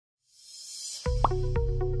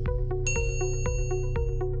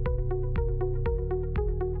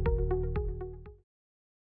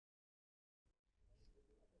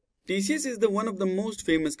TCS is one of the most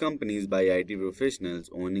famous companies by IT professionals,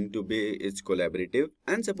 owning to be its collaborative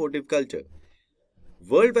and supportive culture.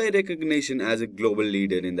 Worldwide recognition as a global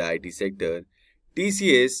leader in the IT sector,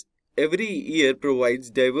 TCS every year provides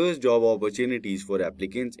diverse job opportunities for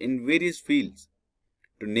applicants in various fields.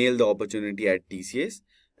 To nail the opportunity at TCS,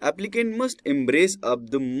 applicant must embrace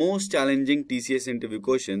up the most challenging TCS interview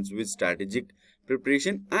questions with strategic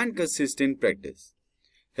preparation and consistent practice.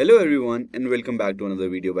 Hello everyone and welcome back to another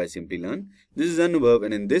video by Simplilearn. This is Anubhav,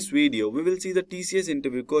 and in this video we will see the TCS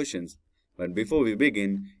interview questions. But before we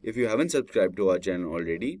begin, if you haven't subscribed to our channel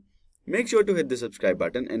already, make sure to hit the subscribe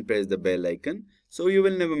button and press the bell icon so you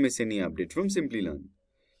will never miss any update from Simplilearn.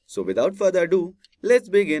 So without further ado, let's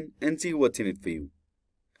begin and see what's in it for you.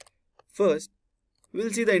 First,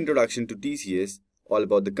 we'll see the introduction to TCS, all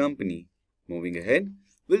about the company. Moving ahead,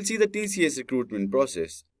 we'll see the TCS recruitment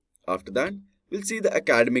process. After that, we'll see the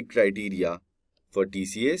academic criteria for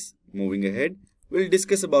TCS. Moving ahead, we'll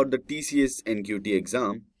discuss about the TCS NQT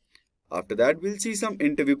exam. After that, we'll see some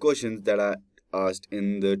interview questions that are asked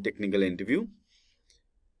in the technical interview.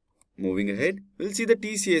 Moving ahead, we'll see the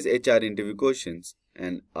TCS HR interview questions.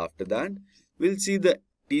 And after that, we'll see the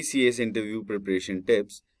TCS interview preparation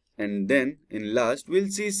tips. And then, in last, we'll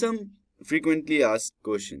see some frequently asked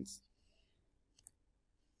questions.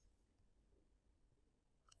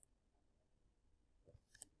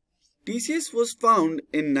 TCS was founded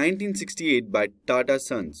in 1968 by Tata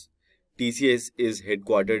Sons. TCS is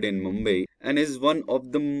headquartered in Mumbai and is one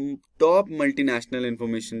of the top multinational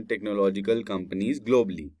information technological companies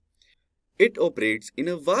globally. It operates in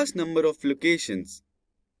a vast number of locations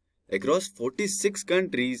across 46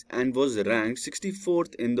 countries and was ranked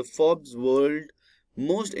 64th in the Forbes World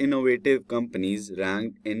Most Innovative Companies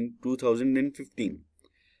ranked in 2015.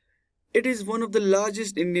 It is one of the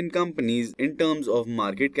largest Indian companies in terms of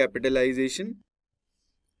market capitalization.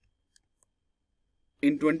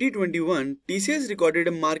 In 2021, TCS recorded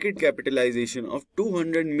a market capitalization of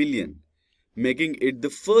 200 million, making it the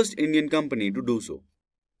first Indian company to do so.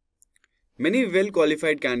 Many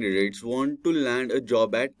well-qualified candidates want to land a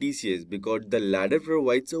job at TCS because the ladder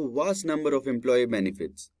provides a vast number of employee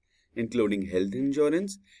benefits, including health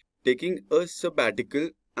insurance, taking a sabbatical,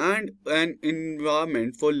 and an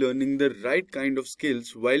environment for learning the right kind of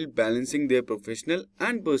skills while balancing their professional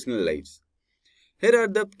and personal lives. Here are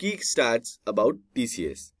the key stats about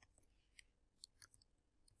TCS.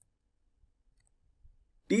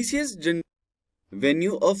 TCS generated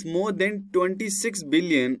revenue of more than 26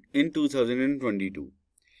 billion in 2022,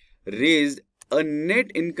 raised a net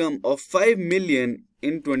income of 5 million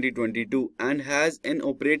in 2022 and has an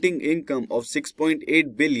operating income of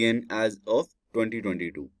 6.8 billion as of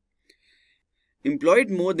 2022. Employed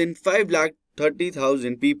more than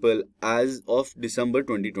 5,30,000 people as of December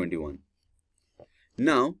 2021.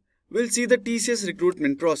 Now, we'll see the TCS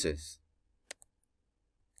recruitment process.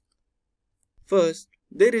 First,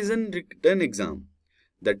 there is a written exam.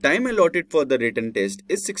 The time allotted for the written test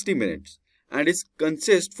is 60 minutes and it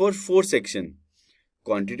consists for 4 sections: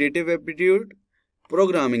 quantitative aptitude,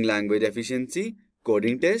 programming language efficiency,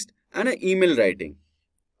 coding test, and an email writing.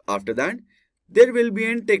 After that, there will be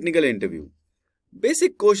a technical interview.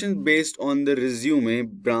 Basic questions based on the resume,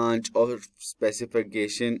 branch or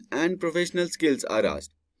specification and professional skills are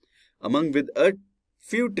asked, among with a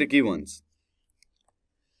few tricky ones.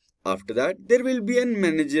 After that, there will be a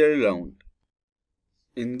managerial round.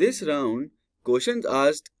 In this round, questions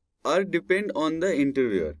asked are depend on the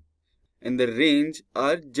interviewer, and the range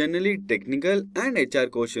are generally technical and HR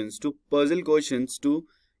questions to puzzle questions to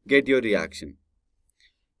get your reaction.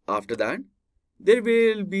 After that, there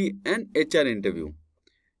will be an HR interview.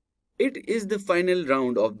 It is the final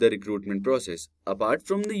round of the recruitment process. Apart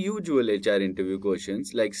from the usual HR interview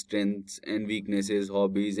questions like strengths and weaknesses,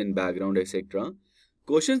 hobbies and background, etc.,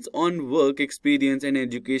 questions on work experience and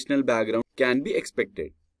educational background can be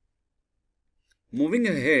expected. Moving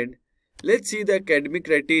ahead, let's see the academic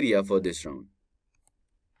criteria for this round.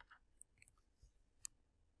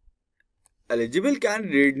 Eligible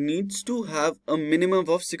candidate needs to have a minimum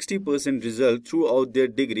of 60% result throughout their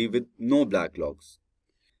degree with no backlogs.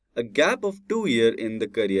 A gap of 2 years in the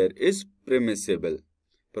career is permissible,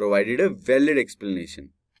 provided a valid explanation.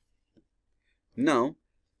 Now,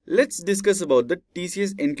 let's discuss about the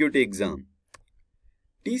TCS NQT exam.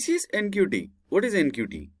 TCS NQT. What is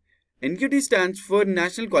NQT? NQT stands for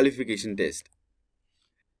National Qualification Test.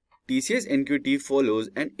 TCS NQT follows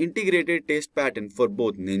an integrated test pattern for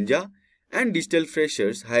both Ninja and digital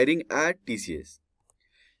freshers hiring at TCS.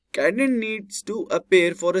 Candidate needs to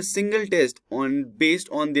appear for a single test based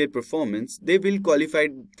on their performance. They will qualify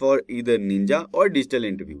for either Ninja or digital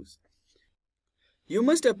interviews. You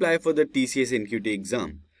must apply for the TCS NQT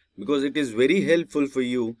exam because it is very helpful for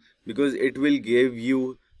you, because it will give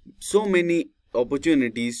you so many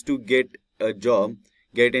opportunities to get a job,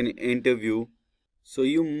 get an interview. So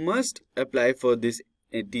you must apply for this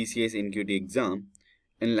TCS NQT exam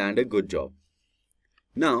and land a good job.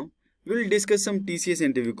 Now we will discuss some TCS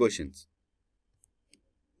interview questions.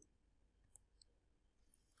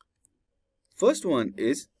 First one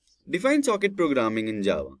is, define socket programming in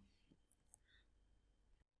Java.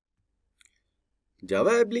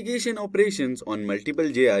 Java application operations on multiple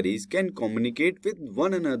JREs can communicate with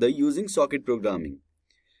one another using socket programming.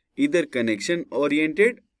 Either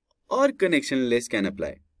connection-oriented or connectionless can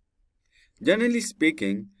apply. Generally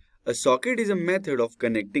speaking, a socket is a method of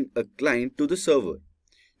connecting a client to the server.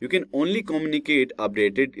 You can only communicate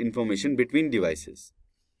updated information between devices.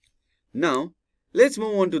 Now, let's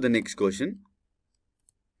move on to the next question.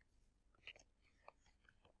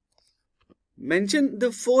 Mention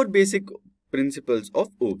the 4 basic principles of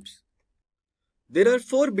OOPS. There are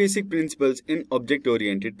 4 basic principles in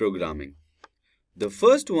object-oriented programming. The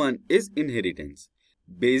first one is inheritance,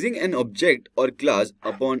 basing an object or class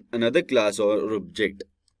upon another class or object.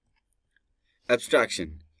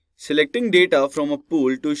 Abstraction, selecting data from a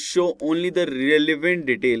pool to show only the relevant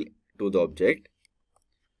detail to the object.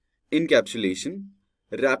 Encapsulation,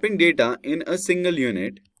 wrapping data in a single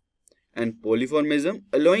unit. And polymorphism,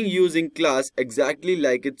 allowing using class exactly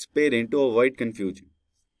like its parent to avoid confusion.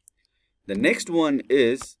 The next one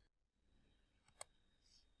is,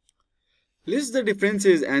 list the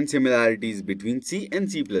differences and similarities between C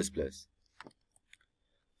and C++.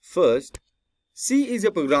 First, C is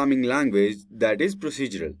a programming language that is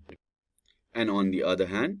procedural. And on the other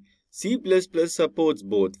hand, C++ supports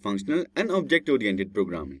both functional and object-oriented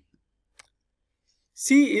programming.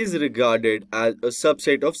 C is regarded as a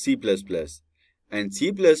subset of C++, and C++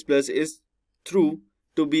 is true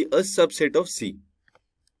to be a subset of C.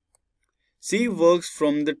 C works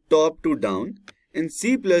from the top to down, and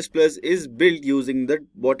C++ is built using the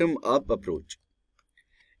bottom-up approach.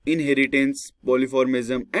 Inheritance,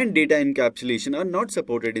 polymorphism, and data encapsulation are not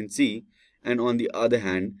supported in C, and on the other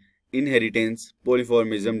hand, inheritance,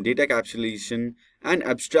 polymorphism, data encapsulation, and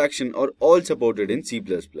abstraction are all supported in C++.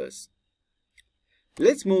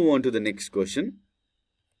 Let's move on to the next question.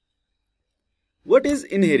 What is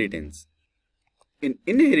inheritance? In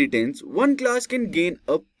inheritance, one class can gain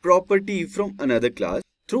a property from another class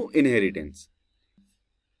through inheritance.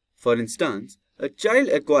 For instance, a child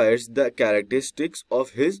acquires the characteristics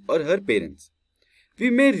of his or her parents.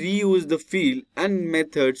 We may reuse the field and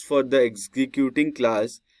methods for the executing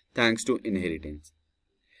class thanks to inheritance.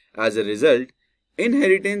 As a result,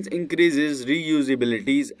 inheritance increases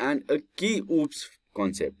reusabilities and a key OOPS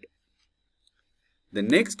concept. The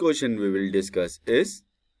next question we will discuss is,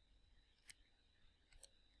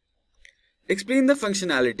 explain the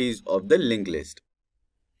functionalities of the linked list.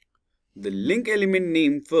 The link element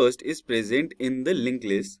name first is present in the linked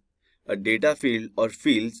list. A data field or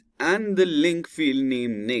fields and the link field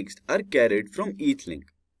name next are carried from each link.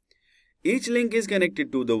 Each link is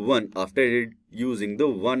connected to the one after it using the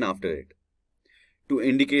one after it. To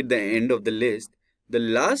indicate the end of the list, the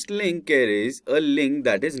last link carries a link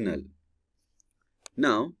that is null.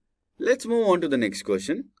 Now, let's move on to the next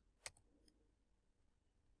question.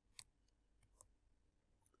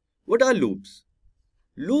 What are loops?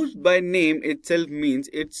 Loops by name itself means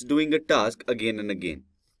it's doing a task again and again.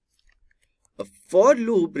 A for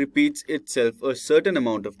loop repeats itself a certain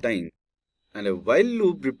amount of time, and a while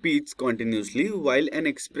loop repeats continuously while an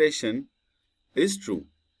expression is true.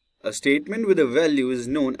 A statement with a value is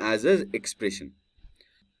known as an expression.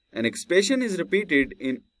 An expression is repeated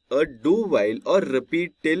in a do while or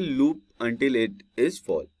repeat till loop until it is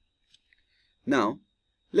false. Now,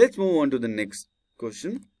 let's move on to the next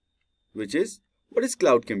question, which is, what is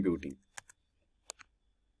cloud computing?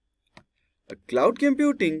 A cloud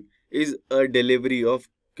computing is a delivery of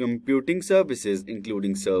computing services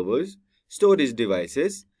including servers, storage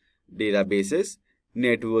devices, databases,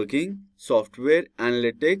 networking, software,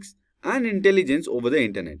 analytics, and intelligence over the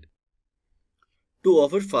internet to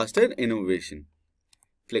offer faster innovation,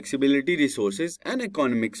 flexibility, resources, and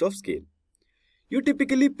economics of scale. You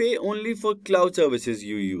typically pay only for cloud services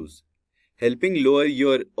you use, helping lower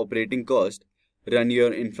your operating cost, run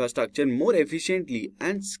your infrastructure more efficiently,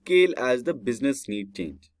 and scale as the business needs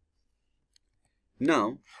change.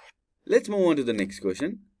 Now, let's move on to the next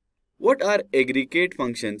question. What are aggregate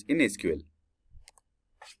functions in SQL?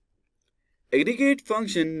 Aggregate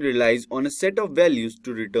function relies on a set of values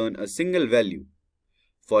to return a single value.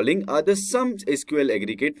 Following are the some SQL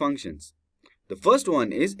aggregate functions. The first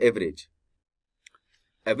one is average.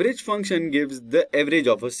 Average function gives the average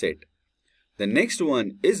of a set. The next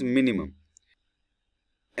one is minimum.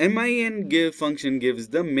 Min function gives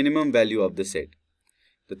the minimum value of the set.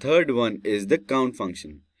 The third one is the count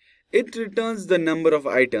function. It returns the number of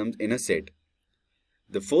items in a set.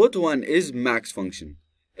 The fourth one is max function.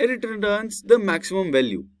 It returns the maximum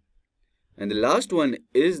value. And the last one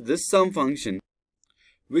is the sum function,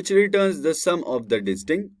 which returns the sum of the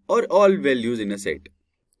distinct or all values in a set.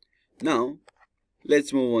 Now,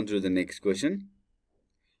 let's move on to the next question.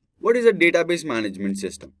 What is a database management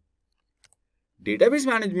system? Database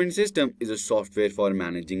management system is a software for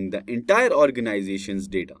managing the entire organization's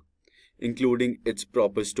data, including its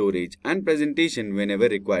proper storage and presentation whenever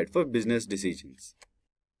required for business decisions.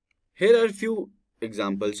 Here are a few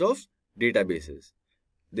examples of databases.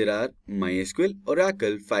 There are MySQL,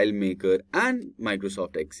 Oracle, FileMaker, and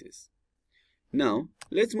Microsoft Access. Now,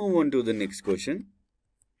 let's move on to the next question,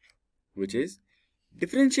 which is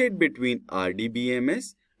differentiate between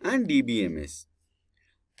RDBMS and DBMS.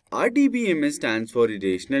 RDBMS stands for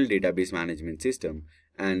Relational Database Management System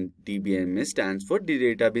and DBMS stands for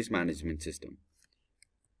Database Management System.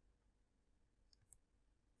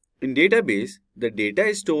 In database, the data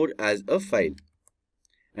is stored as a file,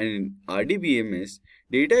 and in RDBMS,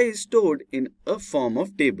 data is stored in a form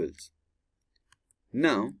of tables.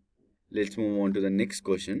 Now, let's move on to the next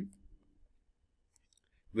question,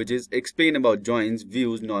 which is explain about joins,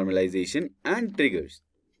 views, normalization, and triggers.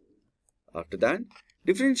 After that,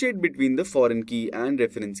 differentiate between the foreign key and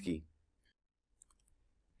reference key.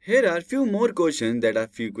 Here are few more questions that are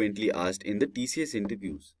frequently asked in the TCS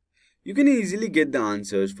interviews. You can easily get the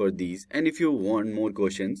answers for these, and if you want more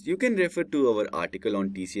questions, you can refer to our article on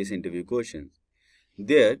TCS Interview Questions.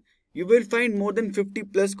 There, you will find more than 50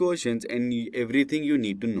 plus questions and everything you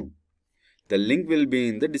need to know. The link will be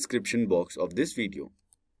in the description box of this video.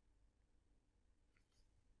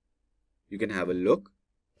 You can have a look.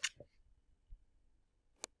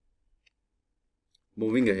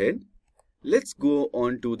 Moving ahead, let's go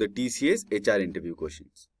on to the TCS HR interview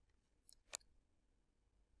questions.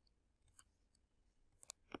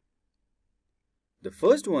 The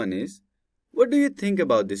first one is, what do you think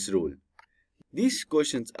about this role? These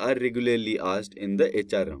questions are regularly asked in the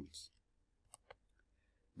HR rounds.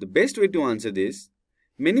 The best way to answer this,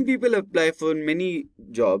 many people apply for many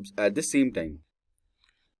jobs at the same time.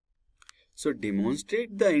 So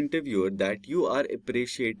demonstrate the interviewer that you are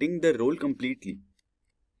appreciating the role completely.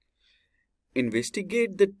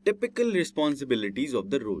 Investigate the typical responsibilities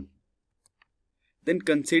of the role. Then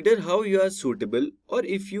consider how you are suitable or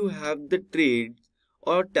if you have the traits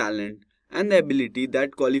or talent and the ability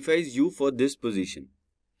that qualifies you for this position.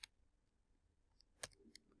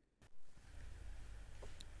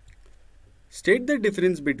 State the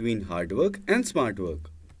difference between hard work and smart work.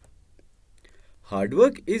 Hard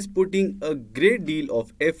work is putting a great deal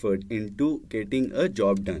of effort into getting a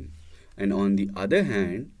job done, and on the other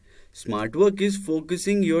hand, smart work is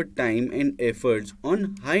focusing your time and efforts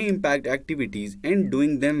on high impact activities and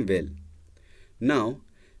doing them well. Now,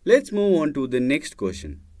 let's move on to the next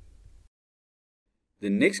question. The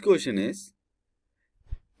next question is,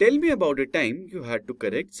 tell me about a time you had to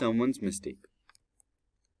correct someone's mistake.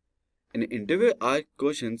 An interview asked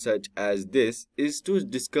questions such as this is to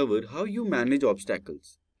discover how you manage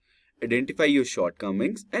obstacles, identify your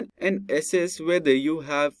shortcomings, and assess whether you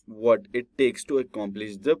have what it takes to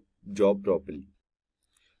accomplish the job properly.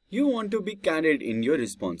 You want to be candid in your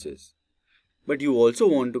responses, but you also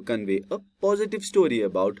want to convey a positive story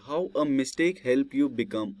about how a mistake helped you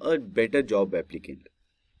become a better job applicant.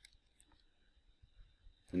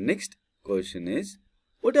 The next question is,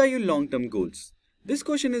 what are your long-term goals? This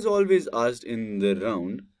question is always asked in the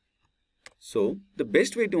round. So, the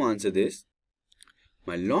best way to answer this,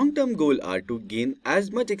 my long-term goals are to gain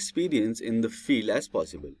as much experience in the field as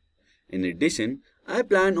possible. In addition, I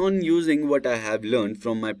plan on using what I have learned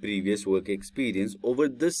from my previous work experience over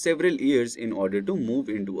the several years in order to move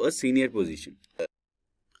into a senior position.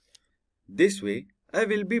 This way, I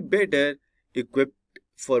will be better equipped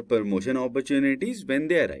for promotion opportunities when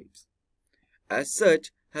they arise. As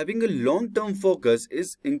such, having a long-term focus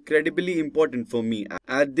is incredibly important for me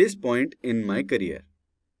at this point in my career.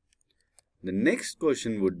 The next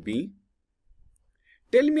question would be,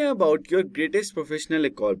 tell me about your greatest professional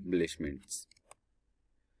accomplishments.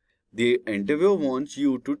 The interviewer wants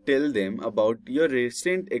you to tell them about your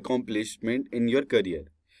recent accomplishment in your career.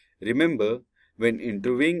 Remember, when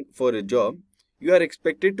interviewing for a job, you are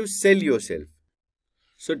expected to sell yourself.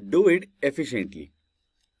 So do it efficiently.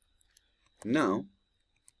 Now,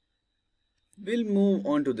 we'll move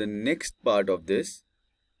on to the next part of this,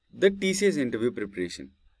 the TCS interview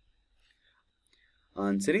preparation.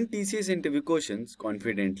 Answering TCS interview questions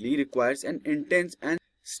confidently requires an intense and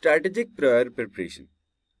strategic prior preparation.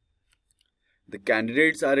 The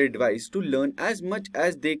candidates are advised to learn as much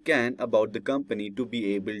as they can about the company to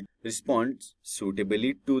be able to respond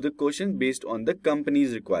suitably to the question based on the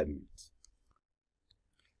company's requirements.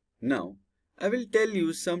 Now, I will tell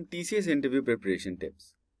you some TCS interview preparation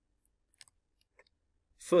tips.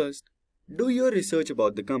 First, do your research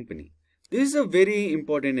about the company. This is a very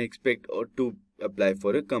important aspect to apply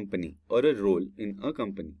for a company or a role in a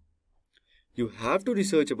company. You have to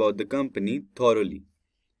research about the company thoroughly.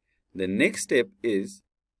 The next step is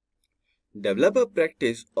develop a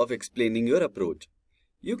practice of explaining your approach.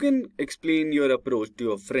 You can explain your approach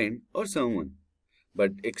to a friend or someone,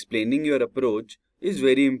 but explaining your approach is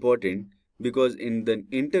very important because in the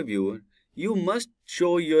interview, you must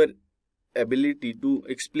show your ability to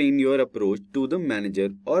explain your approach to the manager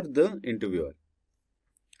or the interviewer.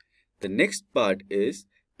 The next part is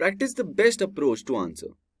practice the best approach to answer.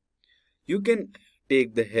 You can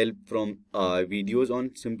take the help from our videos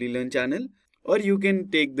on Simplilearn channel, or you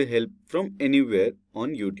can take the help from anywhere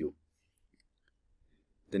on YouTube.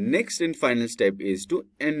 The next and final step is to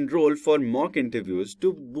enroll for mock interviews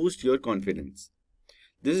to boost your confidence.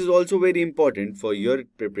 This is also very important for your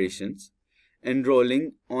preparations.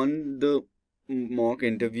 Enrolling on the mock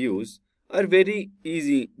interviews are very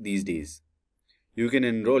easy these days. You can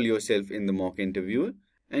enroll yourself in the mock interview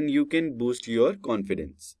and you can boost your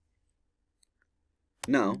confidence.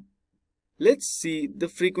 Now, let's see the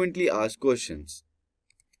frequently asked questions.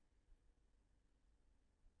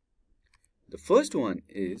 The first one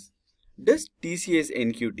is, does TCS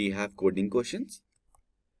NQT have coding questions?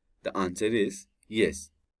 The answer is yes.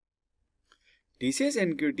 TCS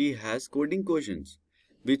NQT has coding questions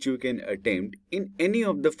which you can attempt in any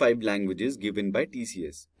of the 5 languages given by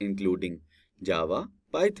TCS, including Java,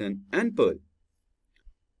 Python and Perl.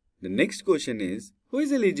 The next question is, who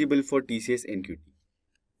is eligible for TCS NQT?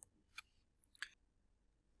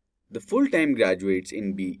 The full-time graduates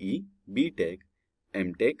in BE, BTech,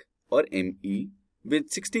 MTech or ME with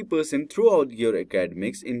 60% throughout your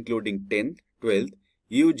academics including 10th, 12th,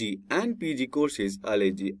 UG and PG courses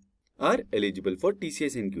are eligible for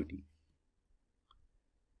TCS NQT.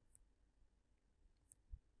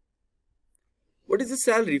 What is the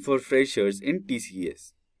salary for freshers in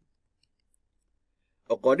TCS?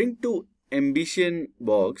 According to Ambition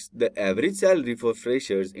Box, the average salary for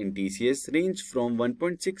freshers in TCS range from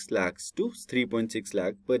 1.6 lakhs to 3.6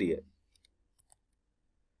 lakh per year.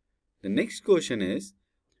 The next question is,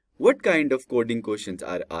 what kind of coding questions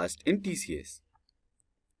are asked in TCS?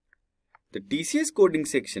 The TCS coding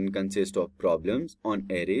section consists of problems on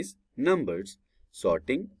arrays, numbers,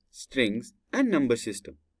 sorting, strings, and number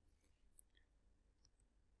system.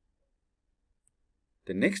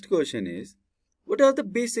 The next question is, what are the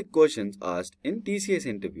basic questions asked in TCS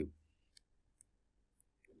interview?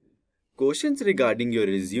 Questions regarding your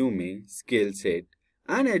resume, skill set,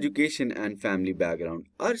 and education and family background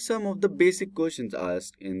are some of the basic questions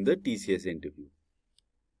asked in the TCS interview.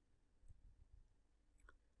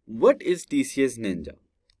 What is TCS Ninja?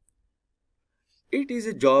 It is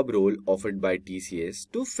a job role offered by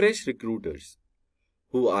TCS to fresh recruiters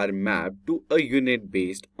who are mapped to a unit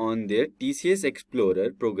based on their TCS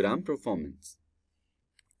Explorer program performance.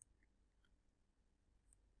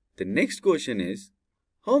 The next question is,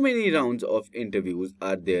 how many rounds of interviews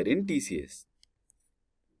are there in TCS?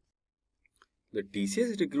 The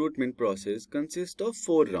TCS recruitment process consists of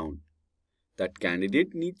 4 rounds that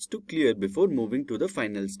candidate needs to clear before moving to the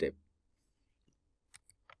final step.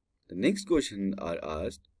 The next question are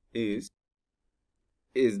asked is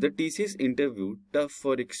the TCS interview tough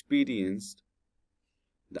for experienced?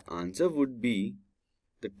 The answer would be,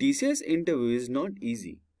 the TCS interview is not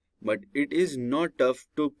easy, but it is not tough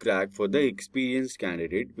to crack for the experienced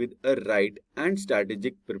candidate with a right and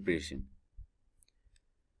strategic preparation.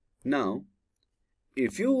 Now,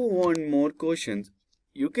 if you want more questions,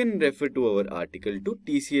 you can refer to our article to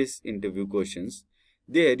TCS interview questions.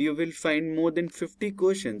 There you will find more than 50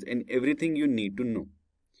 questions and everything you need to know.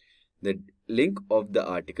 The link of the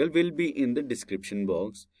article will be in the description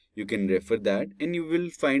box. You can refer that and you will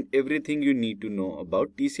find everything you need to know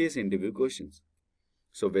about TCS interview questions.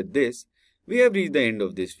 So with this, we have reached the end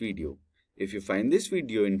of this video. If you find this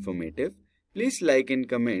video informative, please like and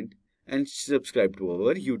comment and subscribe to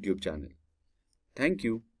our YouTube channel. Thank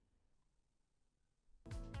you.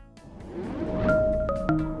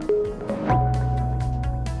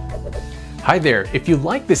 Hi there, if you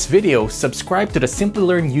like this video, subscribe to the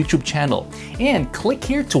Simplilearn YouTube channel and click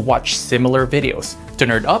here to watch similar videos. To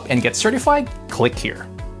nerd up and get certified, click here.